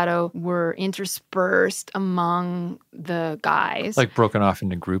Colorado were interspersed among the guys. Like broken off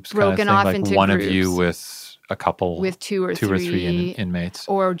into groups kind of thing? Like into one groups. Of you with a couple. With two or three inmates.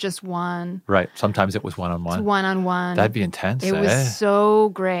 Or just one. Right. Sometimes it was one-on-one. It's one-on-one. That'd be intense, It was so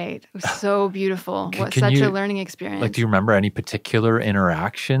great. It was so beautiful. Such a learning experience. Like, do you remember any particular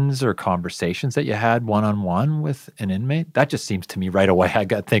interactions or conversations that you had one-on-one with an inmate? That just seems to me right away, I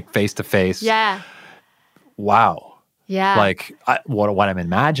got to think face-to-face. Yeah. Wow. Yeah. Like, what I'm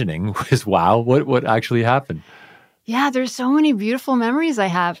imagining is, wow, what actually happened? Yeah, there's so many beautiful memories I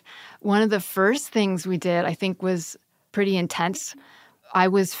have. One of the first things we did, I think, was pretty intense. I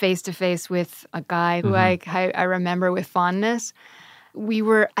was face-to-face with a guy who I remember with fondness.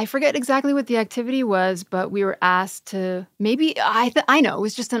 I forget exactly what the activity was, but we were asked to I know, it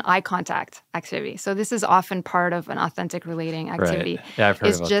was just an eye contact activity. So this is often part of an authentic relating activity. Right. Yeah, I've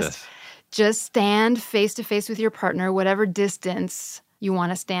heard about this. Just stand face-to-face with your partner, whatever distance you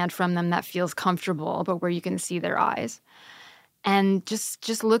want to stand from them that feels comfortable, but where you can see their eyes. And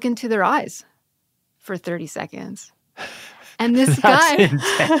just look into their eyes for 30 seconds. And this guy...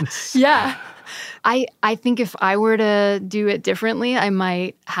 intense. Yeah. I think if I were to do it differently, I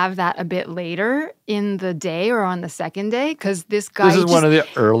might have that a bit later in the day or on the second day, because this guy... This is one of the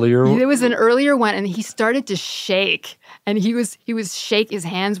earlier... It was an earlier one, and he started to shake. And his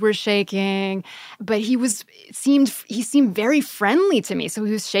hands were shaking, but he seemed very friendly to me. So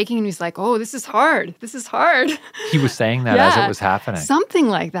he was shaking and he was like, "Oh, this is hard. This is hard." He was saying that as it was happening. Something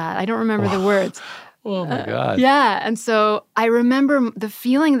like that. I don't remember the words. Oh my God. Yeah. And so I remember the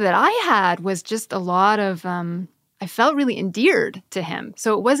feeling that I had was just a lot of, I felt really endeared to him.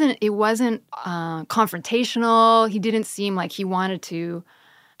 So it wasn't confrontational. He didn't seem like he wanted to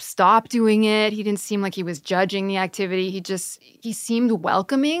stop doing it. He didn't seem like he was judging the activity. He seemed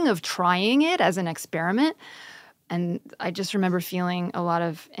welcoming of trying it as an experiment. And I just remember feeling a lot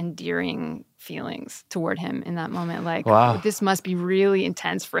of endearing feelings toward him in that moment. Like, wow, this must be really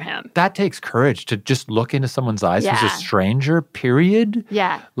intense for him. That takes courage to just look into someone's eyes who's a stranger, period.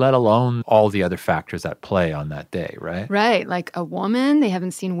 Yeah. Let alone all the other factors at play on that day, right? Right. Like a woman. They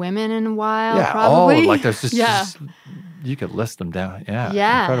haven't seen women in a while, yeah. probably. Oh, like there's just you could list them down. Yeah.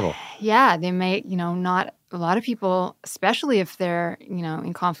 Yeah. Incredible. Yeah. They may, not a lot of people, especially if they're,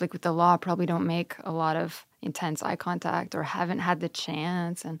 in conflict with the law, probably don't make a lot of intense eye contact or haven't had the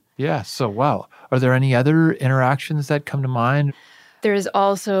chance. And yeah. So, wow. Are there any other interactions that come to mind? There's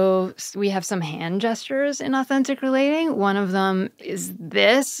also, we have some hand gestures in authentic relating. One of them is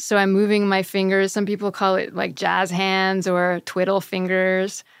this. So I'm moving my fingers. Some people call it like jazz hands or twiddle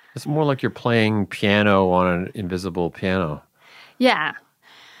fingers. It's more like you're playing piano on an invisible piano. Yeah.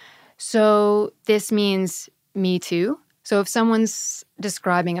 So this means me too. So if someone's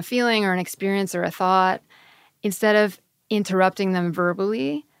describing a feeling or an experience or a thought, instead of interrupting them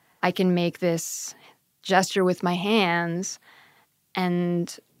verbally, I can make this gesture with my hands.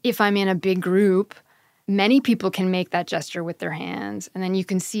 And if I'm in a big group, many people can make that gesture with their hands. And then you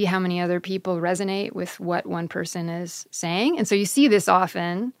can see how many other people resonate with what one person is saying. And so you see this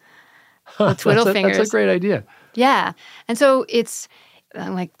often. The twiddle fingers. That's a great idea. Yeah. And so it's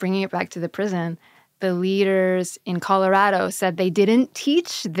like bringing it back to the prison. The leaders in Colorado said they didn't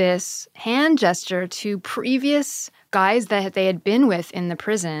teach this hand gesture to previous guys that they had been with in the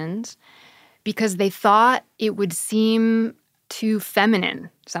prisons because they thought it would seem too feminine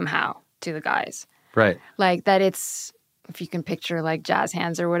somehow to the guys. Right. Like that it's, if you can picture like jazz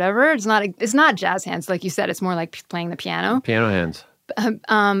hands or whatever, it's not jazz hands. Like you said, it's more like playing the piano. Piano hands.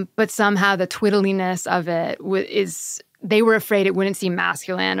 But somehow the twiddliness of it is, they were afraid it wouldn't seem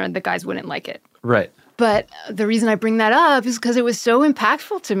masculine or the guys wouldn't like it. Right. But the reason I bring that up is because it was so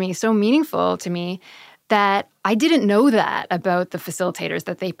impactful to me, so meaningful to me, that I didn't know that about the facilitators,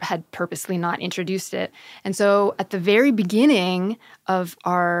 that they had purposely not introduced it. And so at the very beginning of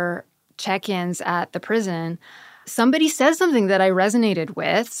our check-ins at the prison, somebody said something that I resonated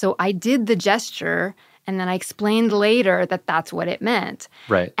with. So I did the gesture, and then I explained later that that's what it meant.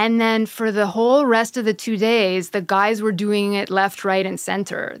 Right. And then for the whole rest of the 2 days, the guys were doing it left, right, and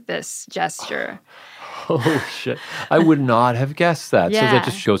center, this gesture. Oh, shit. I would not have guessed that. So Yeah. that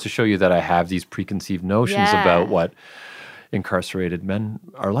just goes to show you that I have these preconceived notions Yeah. about what incarcerated men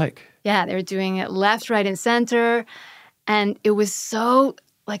are like. Yeah, they were doing it left, right, and center. And it was so,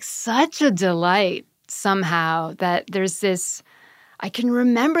 like, such a delight somehow that there's this, I can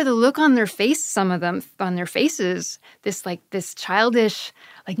remember the look on their face, some of them on their faces, this childish,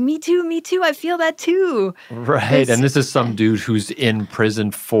 like, me too, I feel that too. Right. And this is some dude who's in prison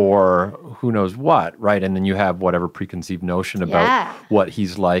for who knows what, right? And then you have whatever preconceived notion about Yeah. what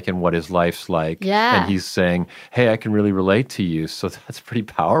he's like and what his life's like. Yeah. And he's saying, hey, I can really relate to you. So that's pretty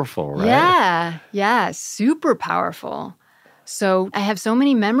powerful, right? Yeah, super powerful. So I have so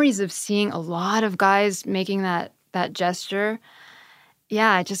many memories of seeing a lot of guys making that gesture.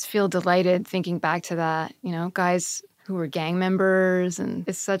 Yeah, I just feel delighted thinking back to that, guys who were gang members, and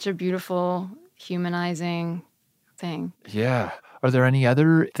it's such a beautiful, humanizing thing. Yeah. Are there any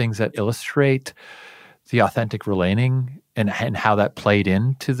other things that illustrate the authentic relating and how that played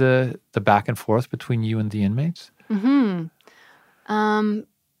into the back and forth between you and the inmates?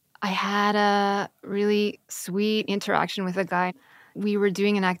 I had a really sweet interaction with a guy. We were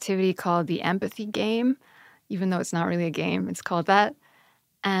doing an activity called the empathy game, even though it's not really a game, it's called that.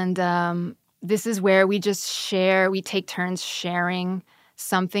 And this is where we take turns sharing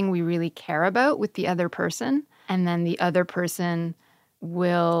something we really care about with the other person. And then the other person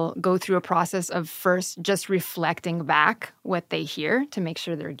will go through a process of first just reflecting back what they hear to make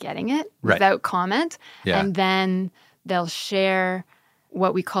sure they're getting it without comment. Yeah. And then they'll share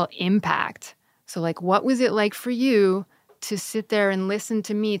what we call impact. So, like, what was it like for you to sit there and listen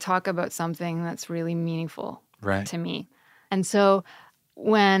to me talk about something that's really meaningful to me? And so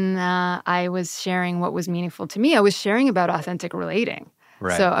when I was sharing what was meaningful to me, I was sharing about authentic relating.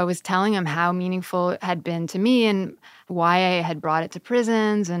 Right. So I was telling him how meaningful it had been to me and why I had brought it to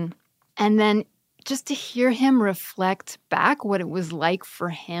prisons. And then just to hear him reflect back what it was like for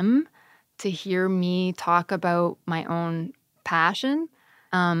him to hear me talk about my own passion.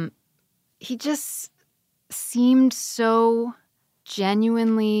 He just seemed so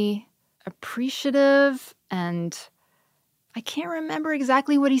genuinely appreciative, and I can't remember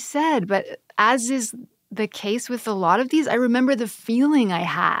exactly what he said, but as is the case with a lot of these, I remember the feeling I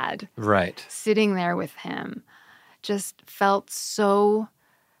had sitting there with him. Just felt so,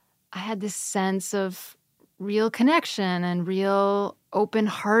 I had this sense of real connection and real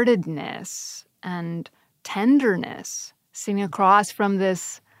open-heartedness and tenderness sitting across from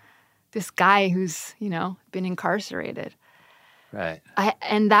this guy who's, been incarcerated. Right.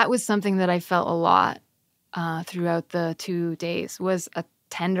 And that was something that I felt a lot throughout the 2 days, was a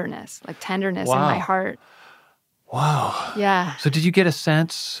tenderness in my heart. Wow. Yeah. So did you get a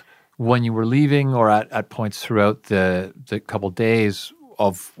sense when you were leaving or at points throughout the couple days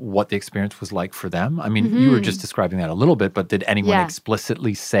of what the experience was like for them? I mean, you were just describing that a little bit, but did anyone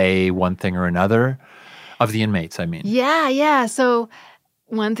explicitly say one thing or another of the inmates, I mean? Yeah. So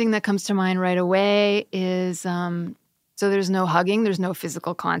one thing that comes to mind right away is, so there's no hugging, there's no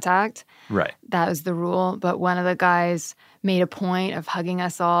physical contact. Right. That was the rule. But one of the guys made a point of hugging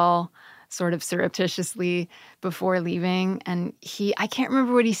us all sort of surreptitiously before leaving. And I can't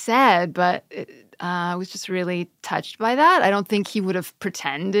remember what he said, but I was just really touched by that. I don't think he would have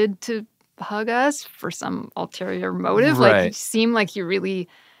pretended to hug us for some ulterior motive. Right. Like, it seemed like he really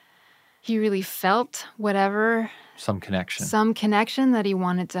felt whatever. Some connection that he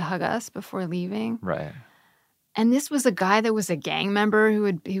wanted to hug us before leaving. Right. And this was a guy that was a gang member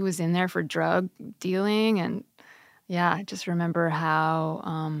who was in there for drug dealing. And yeah, I just remember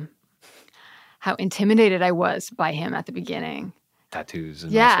how intimidated I was by him at the beginning. Tattoos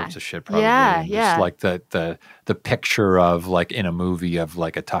and all sorts of shit, probably. Yeah. Just like the picture of, like, in a movie of,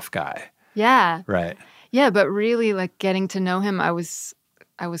 like, a tough guy. Yeah. Right. Yeah, but really, like, getting to know him, I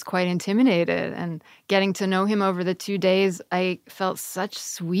I was quite intimidated. And getting to know him over the 2 days, I felt such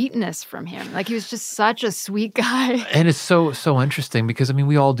sweetness from him. Like he was just such a sweet guy. And it's so interesting because I mean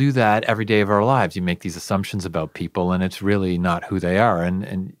we all do that every day of our lives. You make these assumptions about people, and it's really not who they are.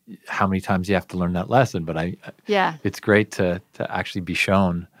 And how many times you have to learn that lesson? But Yeah. it's great to actually be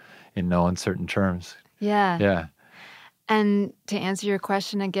shown in no uncertain terms. Yeah. Yeah. And to answer your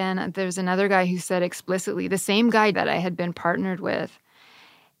question again, there's another guy who said explicitly, the same guy that I had been partnered with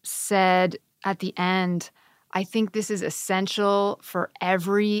said at the end, I think this is essential for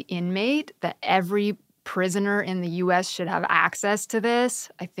every inmate, that every prisoner in the U.S. should have access to this.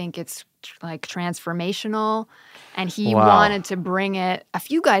 I think it's like transformational. And he Wow. wanted to bring it. A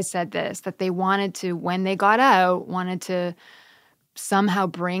few guys said this, that they wanted to, when they got out, wanted to somehow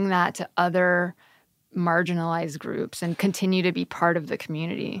bring that to other marginalized groups and continue to be part of the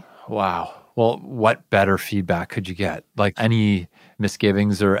community. Wow. Well, what better feedback could you get? Like any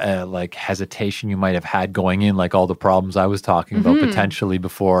misgivings or like hesitation you might have had going in, like all the problems I was talking about potentially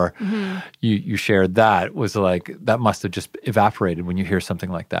before you shared that was like, that must have just evaporated when you hear something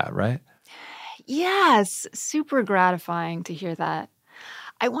like that, right? Yes, super gratifying to hear that.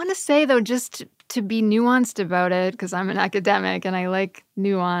 I want to say, though, just to be nuanced about it, because I'm an academic and I like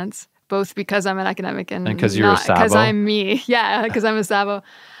nuance, both because I'm an academic and because you're a Sabo. Because I'm me. Yeah, because I'm a Sabo.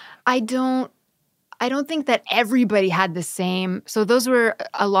 I don't think that everybody had the same. So those were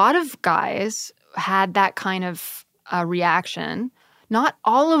a lot of guys had that kind of reaction. Not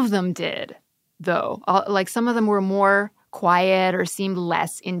all of them did, though. Like some of them were more quiet or seemed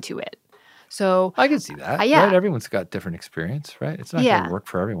less into it. So I can see that. yeah. Right? Everyone's got different experience, right? It's not going to work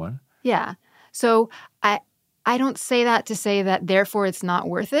for everyone. Yeah. So I don't say that to say that therefore it's not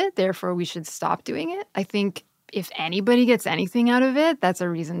worth it, therefore we should stop doing it. I think if anybody gets anything out of it, that's a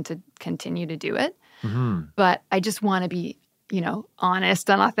reason to continue to do it. But I just want to be, honest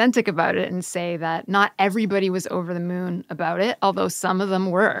and authentic about it and say that not everybody was over the moon about it, although some of them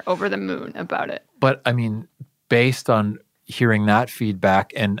were over the moon about it. But I mean, based on hearing that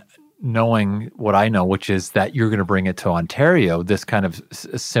feedback and knowing what I know, which is that you're going to bring it to Ontario, this kind of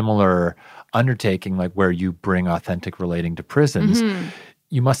similar undertaking, like where you bring authentic relating to prisons,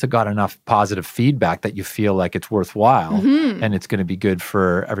 you must have got enough positive feedback that you feel like it's worthwhile and it's going to be good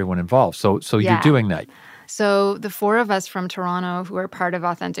for everyone involved. So you're doing that. So the 4 of us from Toronto who are part of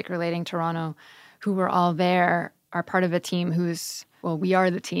Authentic Relating Toronto, who were all there, are part of a team we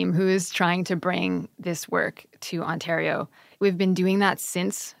are the team who is trying to bring this work to Ontario. We've been doing that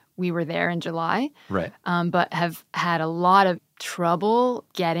since we were there in July, right? But have had a lot of trouble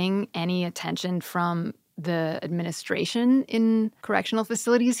getting any attention from the administration in correctional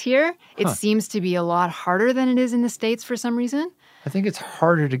facilities here. It seems to be a lot harder than it is in the States for some reason. I think it's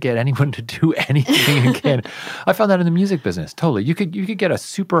harder to get anyone to do anything in Canada. I found that in the music business. Totally. You could get a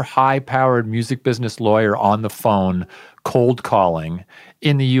super high-powered music business lawyer on the phone cold calling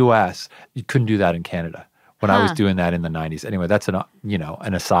in the US. You couldn't do that in Canada when I was doing that in the 90s. Anyway, that's an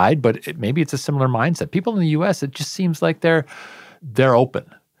aside, but maybe it's a similar mindset. People in the US, it just seems like they're open.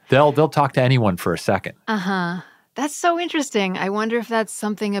 They'll talk to anyone for a second. That's so interesting. I wonder if that's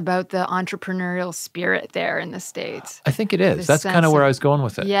something about the entrepreneurial spirit there in the States. I think it is. That's kind of where I was going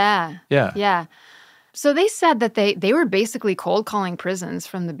with it. Yeah. So they said that they were basically cold calling prisons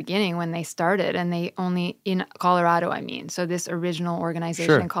from the beginning when they started, and they only, in Colorado, I mean. So this original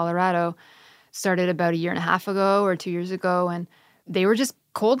organization in Colorado started about 1.5 years ago or 2 years ago, and they were just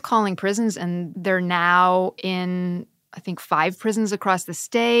cold calling prisons, and they're now in, I think, 5 prisons across the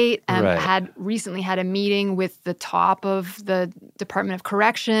state, and had recently had a meeting with the top of the Department of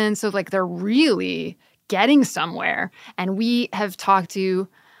Corrections. So like they're really getting somewhere. And we have talked to,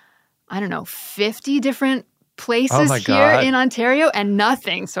 50 different places here in Ontario, and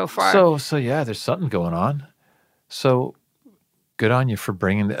nothing so far. So yeah, there's something going on. So good on you for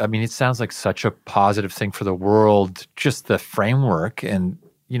bringing it sounds like such a positive thing for the world, just the framework and,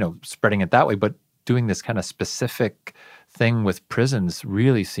 spreading it that way. But doing this kind of specific thing with prisons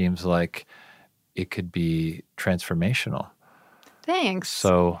really seems like it could be transformational. Thanks.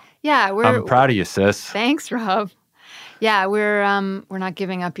 So yeah, I'm proud of you, sis. Thanks, Rob. Yeah, we're not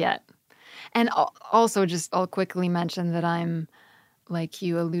giving up yet. And also, I'll quickly mention that I'm, like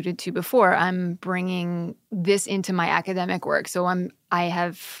you alluded to before, I'm bringing this into my academic work. So I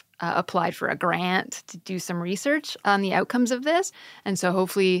have applied for a grant to do some research on the outcomes of this. And so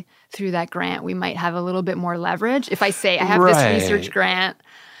hopefully through that grant, we might have a little bit more leverage. If I say I have this research grant.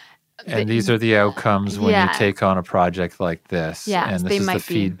 And these are the outcomes when you take on a project like this. Yeah, and this is the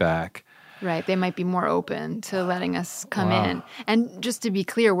feedback. Right. They might be more open to letting us come in. And just to be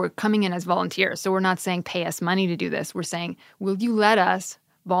clear, we're coming in as volunteers. So we're not saying pay us money to do this. We're saying, will you let us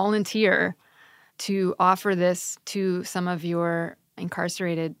volunteer to offer this to some of your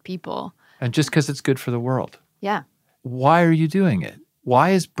incarcerated people. And just because it's good for the world. Yeah. Why are you doing it?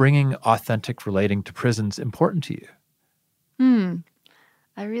 Why is bringing authentic relating to prisons important to you?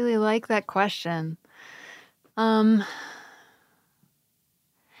 I really like that question.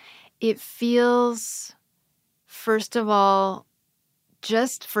 It feels, first of all,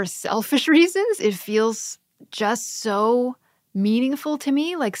 just for selfish reasons, it feels just so meaningful to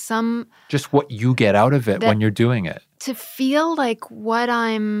me. Like just what you get out of it when you're doing it. To feel like what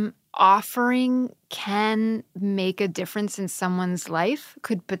I'm offering can make a difference in someone's life,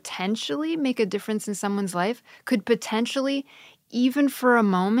 could potentially make a difference in someone's life, could potentially, even for a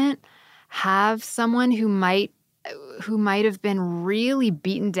moment, have someone who might have been really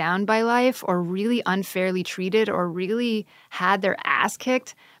beaten down by life or really unfairly treated or really had their ass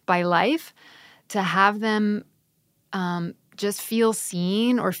kicked by life, to have them just feel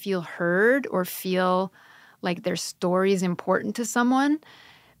seen or feel heard or feel like their story is important to someone.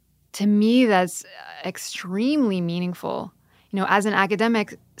 To me, that's extremely meaningful. You know, as an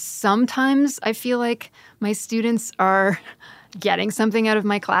academic, sometimes I feel like my students are getting something out of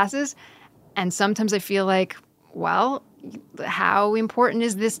my classes, and sometimes I feel like, well, how important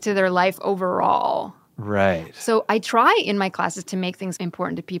is this to their life overall? Right. So I try in my classes to make things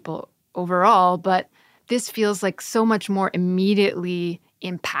important to people overall, but this feels like so much more immediately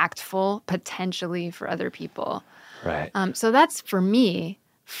impactful, potentially, for other people. Right. So that's for me.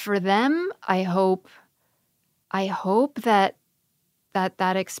 For them, I hope that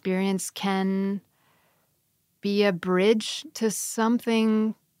experience can be a bridge to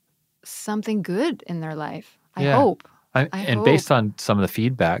something good in their life. I hope. And based on some of the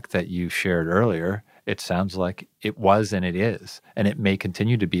feedback that you shared earlier, it sounds like it was and it is. And it may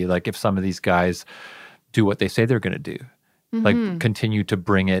continue to be. Like if some of these guys do what they say they're going to do, like continue to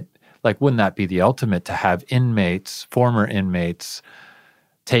bring it, like wouldn't that be the ultimate, to have inmates, former inmates,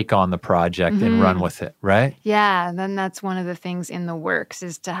 take on the project and run with it, right? Yeah, and then that's one of the things in the works,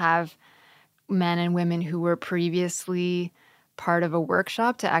 is to have men and women who were previously part of a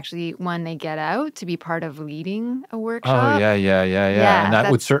workshop to actually, when they get out, to be part of leading a workshop. Oh, yeah. And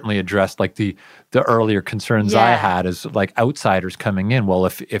that would certainly address like the earlier concerns I had as like outsiders coming in. Well,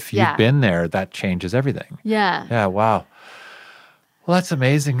 if you've been there, that changes everything. Yeah. Yeah, wow. Well, that's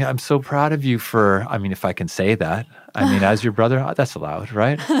amazing. I'm so proud of you for, I mean, if I can say that. I mean, as your brother, that's allowed,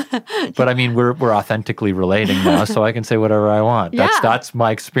 right? But I mean, we're authentically relating now, so I can say whatever I want. That's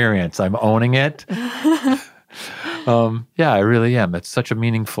my experience. I'm owning it. Yeah, I really am. It's such a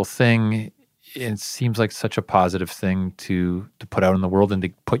meaningful thing. It seems like such a positive thing to put out in the world and to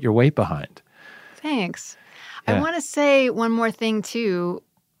put your weight behind. Thanks. Yeah. I want to say one more thing, too,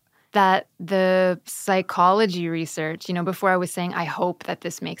 that the psychology research, you know, before I was saying I hope that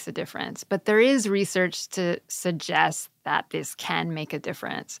this makes a difference, but there is research to suggest that this can make a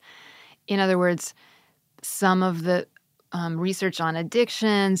difference. In other words, some of the research on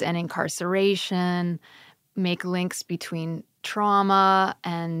addictions and incarceration make links between trauma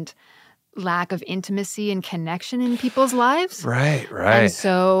and lack of intimacy and connection in people's lives. Right. And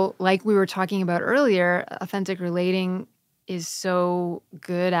so, like we were talking about earlier, authentic relating is so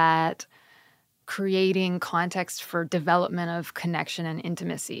good at creating context for development of connection and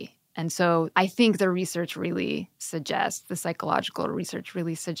intimacy. And so I think the research really suggests, the psychological research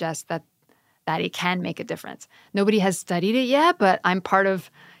really suggests that it can make a difference. Nobody has studied it yet, but I'm part of,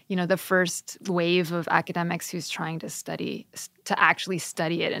 you know, the first wave of academics who's trying to actually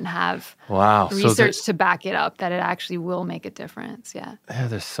study it and have research to back it up that it actually will make a difference. Yeah,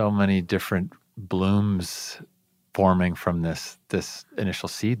 there's so many different blooms forming from this initial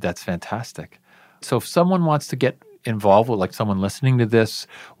seed. That's fantastic. So if someone wants to get involved with, like someone listening to this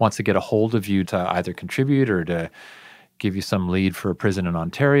wants to get a hold of you to either contribute or to give you some lead for a prison in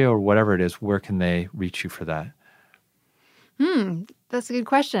Ontario or whatever it is, where can they reach you for that? That's a good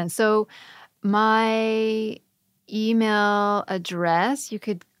question. So my email address, you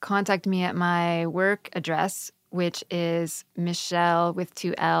could contact me at my work address, which is Michelle with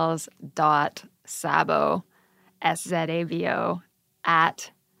 2 L's .Szabo, SZAVO,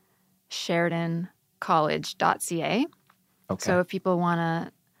 at SheridanCollege.ca. Okay. So if people want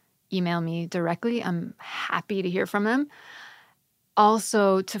to email me directly, I'm happy to hear from them.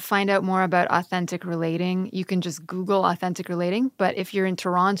 Also, to find out more about authentic relating, you can just Google authentic relating. But if you're in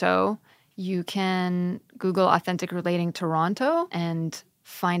Toronto, you can Google authentic relating Toronto and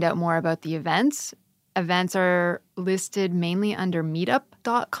find out more about the events. Events are listed mainly under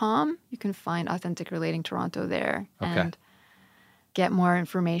meetup.com. You can find Authentic Relating Toronto there and get more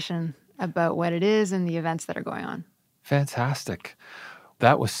information about what it is and the events that are going on. Fantastic.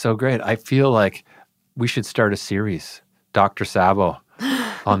 That was so great. I feel like we should start a series, Dr. Szabo,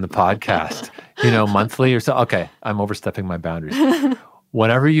 on the podcast, monthly or so. Okay, I'm overstepping my boundaries.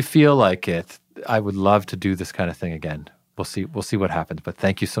 Whenever you feel like it, I would love to do this kind of thing again. We'll see what happens. But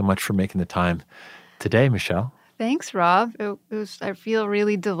thank you so much for making the time today, Michelle. Thanks, Rob. I feel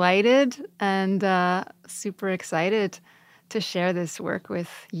really delighted and super excited to share this work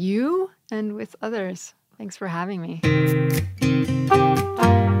with you and with others. Thanks for having me.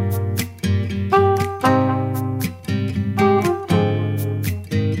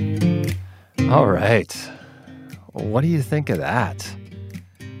 All right. What do you think of that?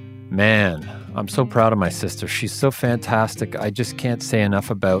 Man, I'm so proud of my sister. She's so fantastic. I just can't say enough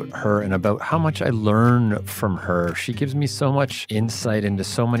about her and about how much I learn from her. She gives me so much insight into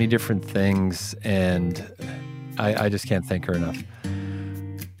so many different things, and I just can't thank her enough.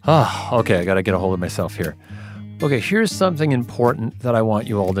 Okay, I got to get a hold of myself here. Okay, here's something important that I want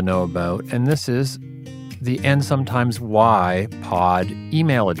you all to know about, and this is the And Sometimes Why pod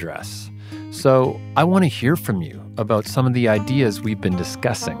email address. So I want to hear from you about some of the ideas we've been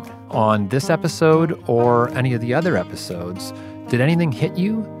discussing on this episode or any of the other episodes. Did anything hit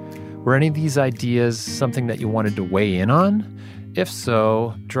you? Were any of these ideas something that you wanted to weigh in on? If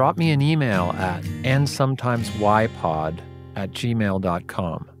so, drop me an email at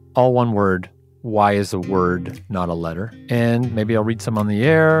andsometimeswhypod@gmail.com. All one word. Why is a word, not a letter. And maybe I'll read some on the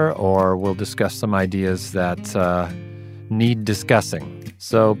air, or we'll discuss some ideas that need discussing.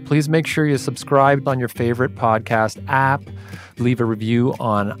 So please make sure you subscribe on your favorite podcast app. Leave a review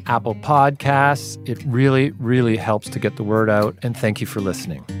on Apple Podcasts. It really, really helps to get the word out. And thank you for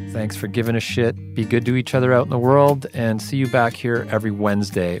listening. Thanks for giving a shit. Be good to each other out in the world. And see you back here every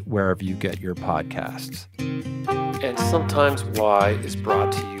Wednesday, wherever you get your podcasts. And Sometimes Why is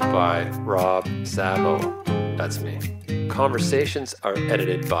brought to you by Rob Szabo. That's me. Conversations are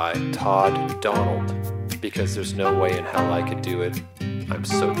edited by Todd Donald, because there's no way in hell I could do it. I'm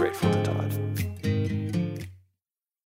so grateful to Todd.